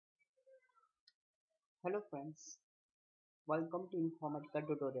Hello friends, welcome to Informatica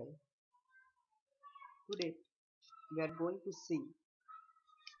tutorial. Today we are going to see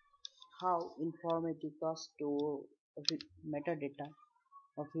how Informatica store the metadata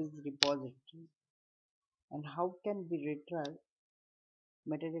of his repository and how can we retrieve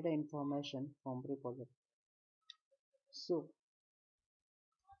metadata information from repository. So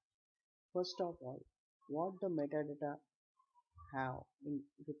first of all, what the metadata have in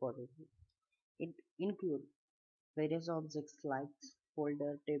repository? It includes various objects like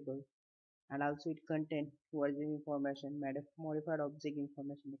folder, table, and also it contains version information, modified object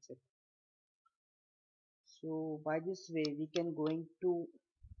information, etc. So by this way we can going to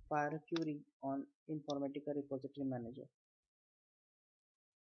fire a query on Informatica repository manager.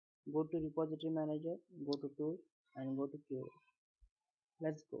 Go to repository manager, go to tool and go to query.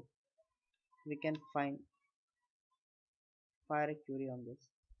 Let's go. We can find fire a query on this.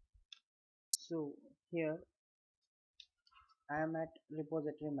 So here I am at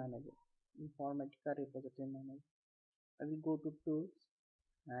repository manager, Informatica repository manager. I will go to tools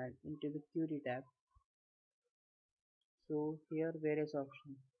and into the query tab. So here various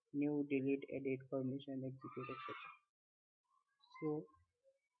options, new, delete, edit, permission, execute, etc. So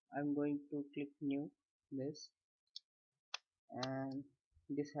I'm going to click new this, and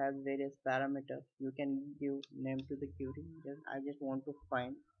this has various parameters. You can give name to the query. I just want to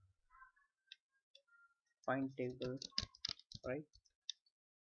find table, right?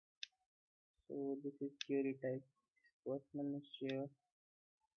 So this is query type, personal share.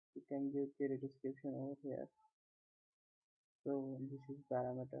 You can give query description over here. So this is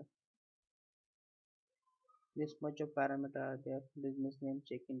parameter. This much of parameter are there: business name,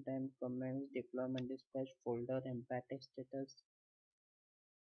 check-in time, comments, deployment, dispatch, folder, impact status,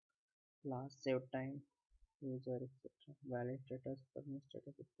 last save time, user, etc., valid status, permit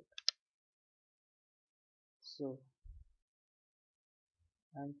status, etc. So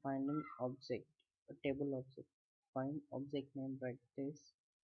I'm finding object, a table object. Find object name, write this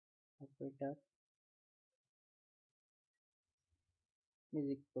operator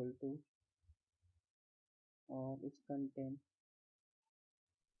is equal to or its content.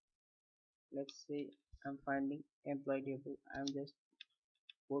 Let's say I'm finding employee table. I'm just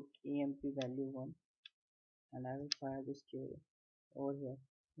put emp value 1 and I will fire this query over here,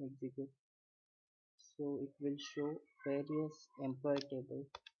 execute. So it will show various employee table.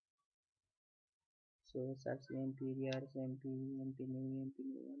 So such emp, DRs, emp, emp new one,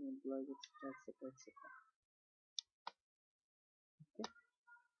 employees, etc., etc., etc. Okay.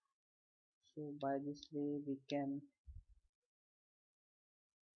 So by this way we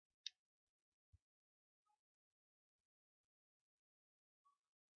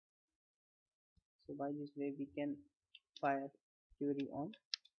can fire query on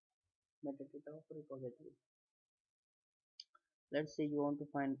metadata of repository. Let's say you want to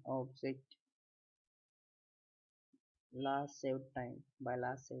find object last saved time by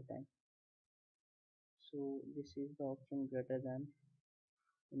last saved time. So this is the option greater than,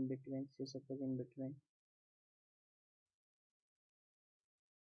 in between, say suppose in between.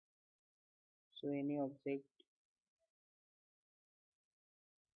 So any object,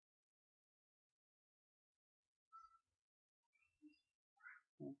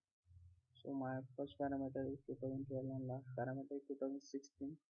 uh, so my first parameter is 2012 and last parameter is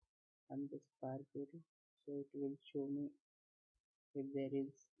 2016 and this fire query. So it will show me if there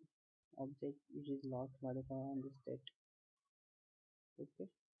is object which is lost modifier on this date. Okay.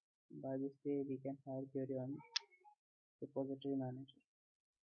 By this way we can fire query on repository manager.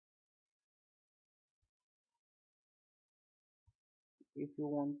 If you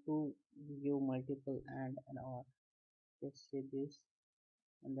want to give multiple and or, just say this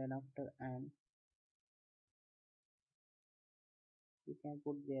and then after and you can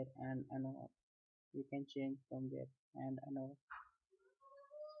put there and or. You can change from there and or,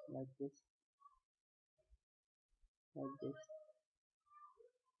 like this, like this.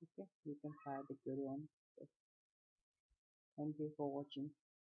 Okay, you can fire the query on. Thank you for watching.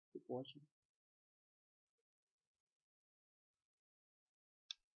 Keep watching.